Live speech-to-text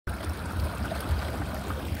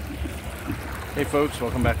Hey folks,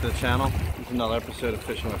 welcome back to the channel. This is another episode of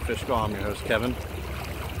Fishing with Fishco. I'm your host Kevin.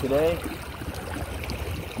 Today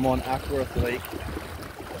I'm on Ackworth Lake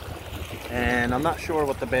and I'm not sure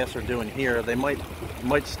what the bass are doing here. They might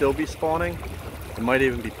still be spawning. They might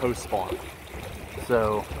even be post spawn.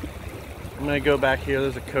 So I'm gonna go back here.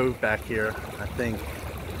 There's a cove back here. I think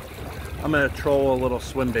I'm gonna troll a little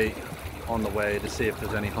swim bait on the way to see if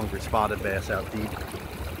there's any hungry spotted bass out deep.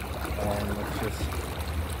 And let's just,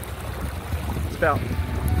 it's about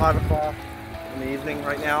 5 o'clock in the evening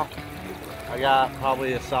right now. I got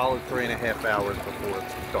probably a solid 3.5 hours before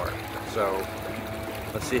it's dark. So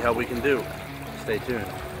let's see how we can do. Stay tuned.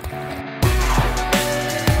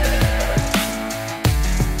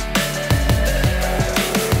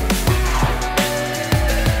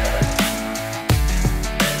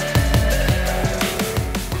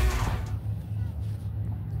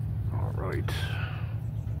 All right.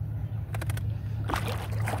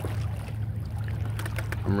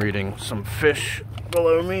 I'm reading some fish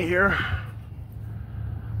below me here.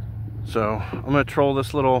 So I'm gonna troll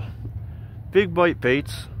this little Big Bite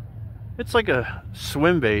Baits. It's like a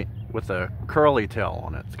swim bait with a curly tail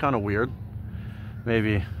on it. It's kind of weird.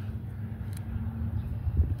 Maybe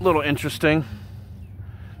a little interesting.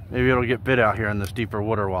 Maybe it'll get bit out here in this deeper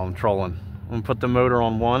water while I'm trolling. I'm gonna put the motor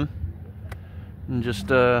on 1 and just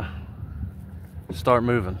start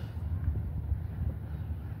moving.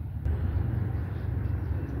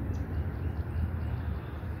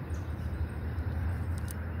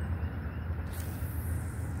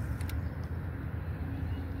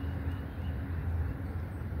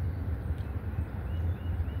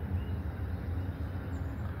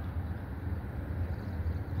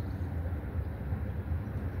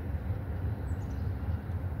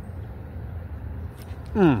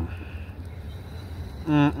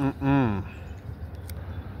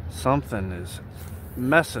 Something is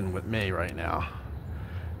messing with me right now.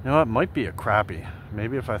 You know what? It might be a crappie.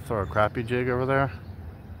 Maybe if I throw a crappie jig over there.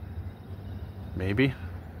 Maybe.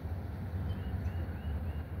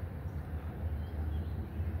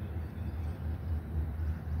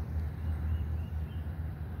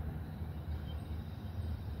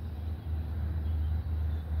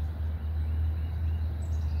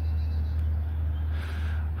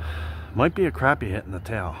 Might be a crappie hitting the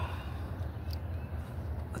tail.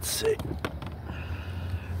 Let's see.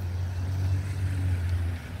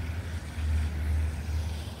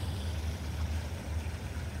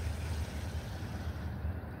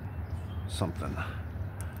 Something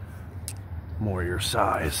more your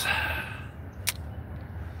size.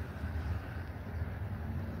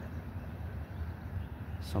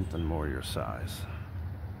 Something more your size.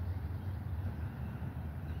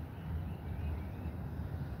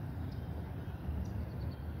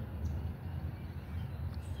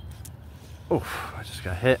 Oof, I just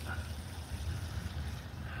got hit.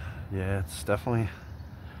 Yeah, it's definitely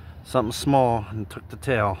something small and took the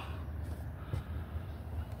tail.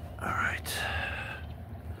 Alright.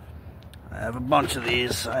 I have a bunch of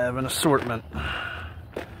these. I have an assortment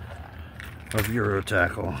of Euro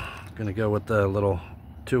tackle. I'm gonna go with the little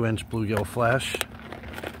 2-inch bluegill flash.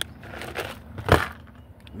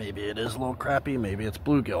 Maybe it is a little crappie, maybe it's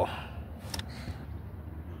bluegill.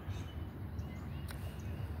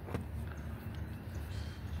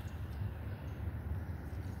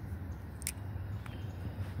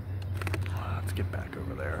 Let's get back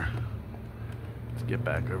over there. Let's get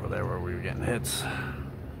back over there where we were getting hits.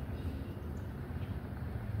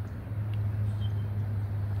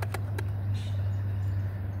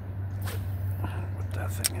 Put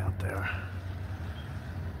that thing out there.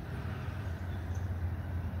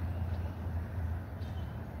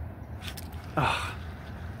 Ah.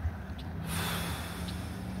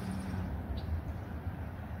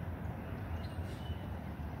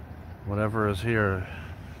 Whatever is here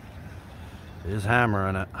is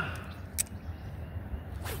hammering it.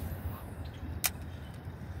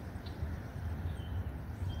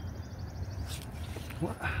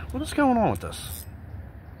 What is going on with this?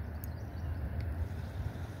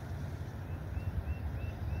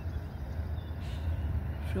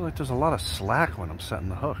 I feel like there's a lot of slack when I'm setting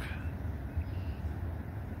the hook.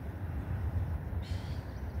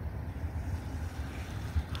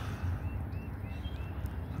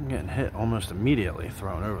 I'm getting hit almost immediately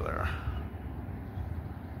thrown over there.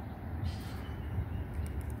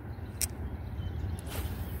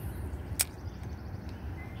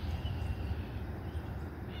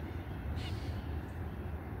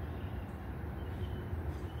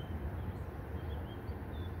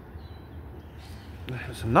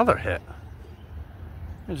 There's another hit.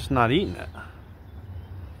 They're just not eating it.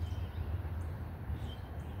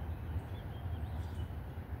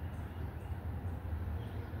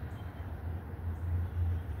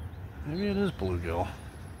 Maybe it is bluegill.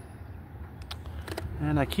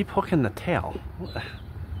 And I keep hooking the tail.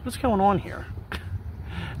 What's going on here?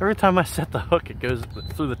 Every time I set the hook, it goes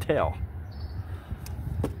through the tail.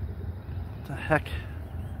 What the heck?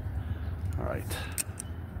 All right.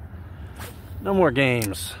 No more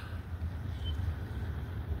games.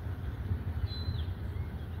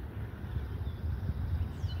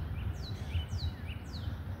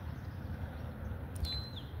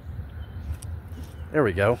 There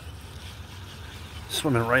we go.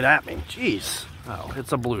 Swimming right at me. Jeez. Oh,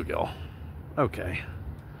 it's a bluegill. Okay.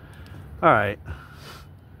 All right.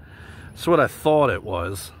 That's what I thought it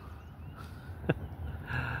was.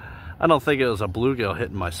 I don't think it was a bluegill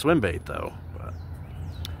hitting my swim bait though. But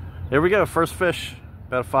here we go. First fish.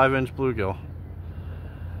 About a 5-inch bluegill.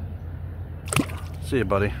 See you,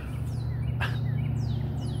 buddy.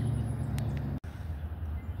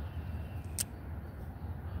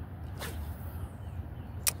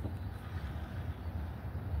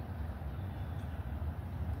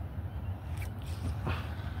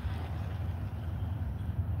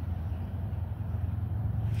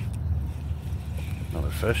 Another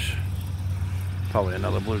fish. Probably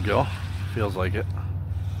another bluegill. Feels like it.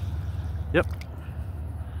 Yep.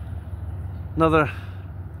 Another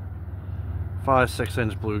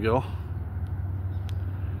 5-6-inch bluegill.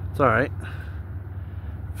 It's alright.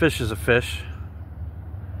 Fish is a fish.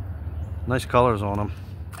 Nice colors on them.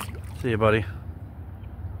 See you, buddy.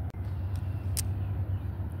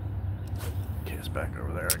 Okay, it's back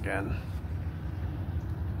over there again.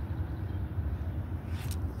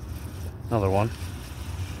 Another one.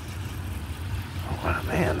 Oh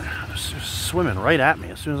man, they're just swimming right at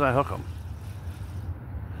me as soon as I hook them.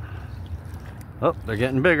 Oh, they're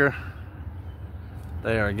getting bigger.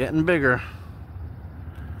 They are getting bigger.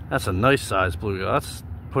 That's a nice size bluegill. That's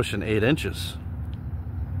pushing 8 inches.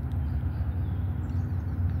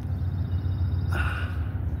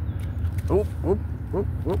 Oop, oop, oop,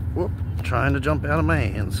 oop, oop. Trying to jump out of my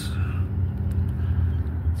hands.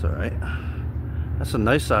 It's alright. That's a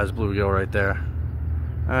nice size bluegill right there.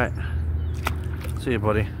 Alright. See you,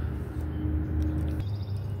 buddy.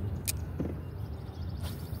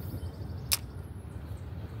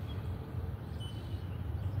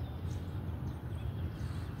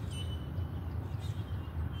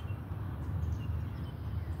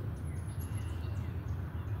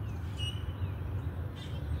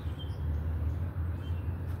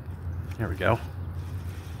 There we go.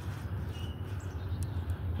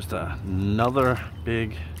 Just another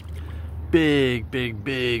big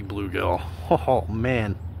bluegill. Oh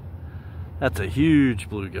man, that's a huge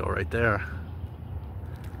bluegill right there.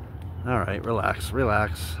 All right, relax,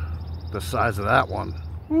 relax. The size of that one.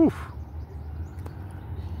 Whew.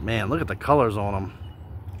 Man, look at the colors on them.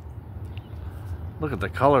 Look at the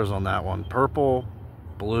colors on that one. Purple,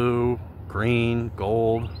 blue, green,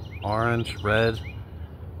 gold, orange, red.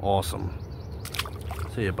 Awesome.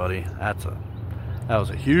 See you, buddy. That was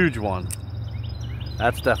a huge one.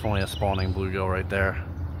 That's definitely a spawning bluegill right there.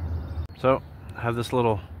 So, I have this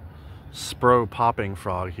little Spro popping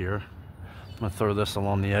frog here. I'm gonna throw this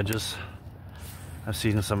along the edges. I've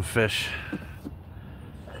seen some fish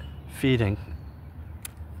feeding.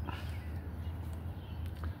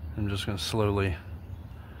 I'm just gonna slowly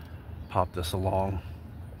pop this along.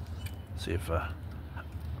 See if a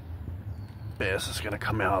bass is gonna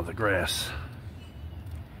come out of the grass.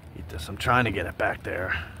 Eat this. I'm trying to get it back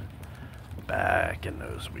there. Back in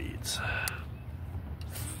those weeds.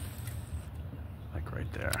 Like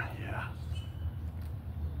right there, yeah.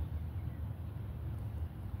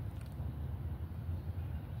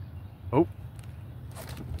 Oh.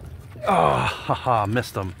 Oh, haha,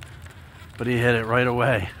 missed him. But he hit it right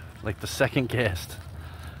away. Like the second cast.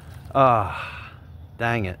 Ah,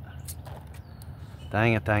 dang it.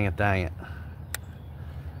 Dang it, dang it, dang it.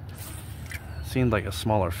 Seemed like a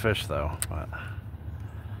smaller fish though, but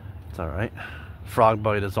it's alright. Frog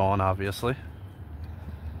bite is on, obviously.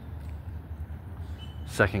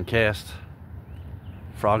 Second cast.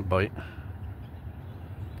 Frog bite.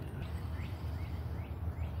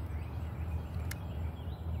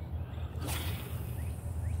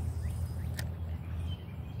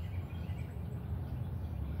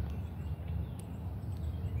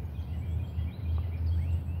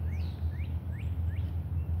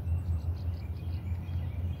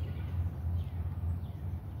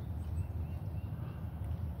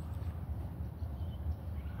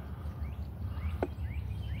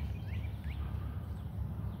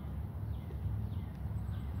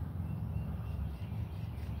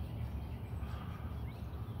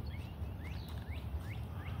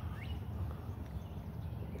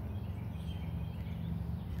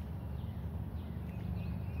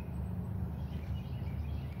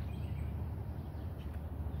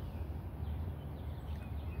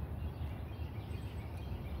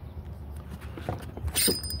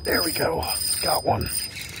 There we go. Got one.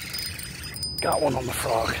 Got one on the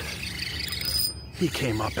frog. He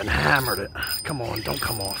came up and hammered it. Come on, don't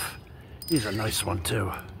come off. He's a nice one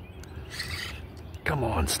too. Come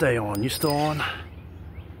on, stay on. You still on?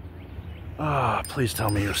 Ah, please tell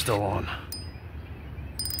me you're still on.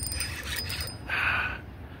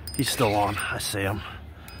 He's still on. I see him.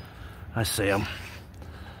 I see him.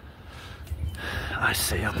 I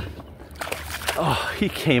see him. Oh, he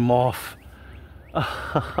came off.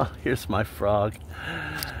 Oh, here's my frog.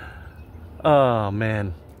 Oh,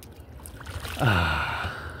 man. He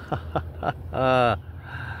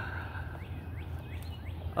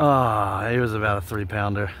was about a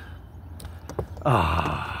 3-pounder.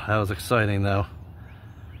 That was exciting though.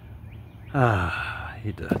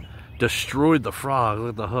 He destroyed the frog. Look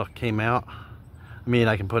at the hook came out. I mean,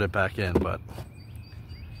 I can put it back in, but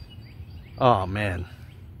oh man,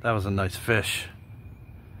 that was a nice fish.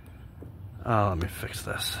 Oh, let me fix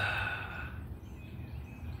this.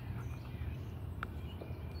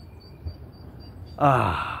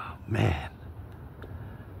 Man.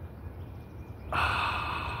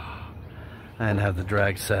 I didn't have the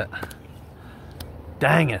drag set.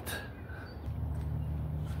 Dang it.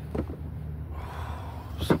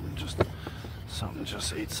 Something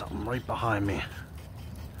just ate something right behind me.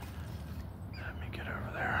 Let me get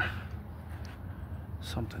over there.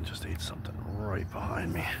 Something just ate something right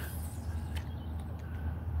behind me.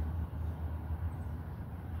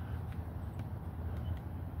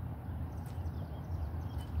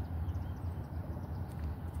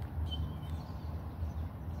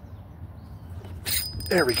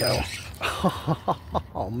 There we go.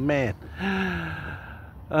 Oh man.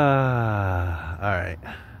 All right.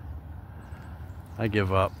 I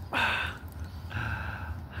give up.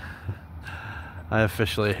 I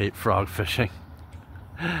officially hate frog fishing.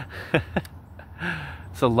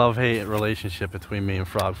 It's a love-hate relationship between me and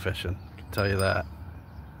frog fishing. I can tell you that.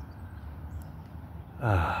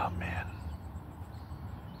 Oh man.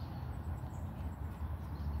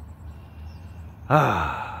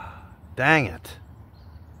 Dang it.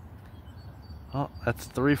 Oh, that's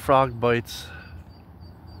 3 frog bites.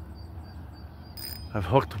 I've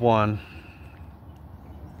hooked one.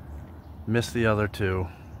 Missed the other 2.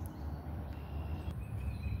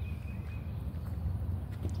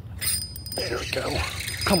 There we go.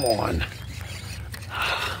 Come on.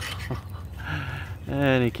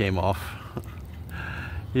 And he came off.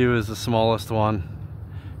 He was the smallest one.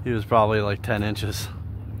 He was probably like 10 inches.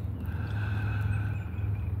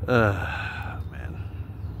 Man.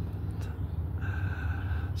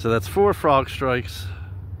 So that's 4 frog strikes.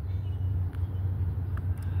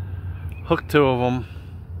 Hooked 2 of them.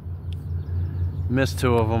 Missed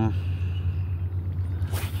 2 of them.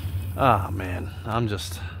 Man,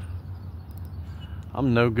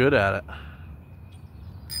 I'm no good at it.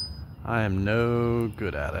 I am no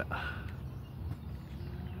good at it.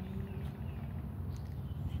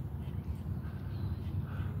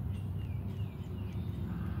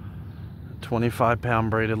 $25-pound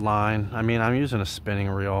braided line. I mean, I'm using a spinning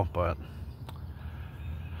reel, but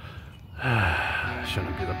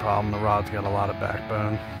shouldn't be the problem. The rod's got a lot of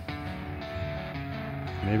backbone.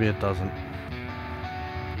 Maybe it doesn't.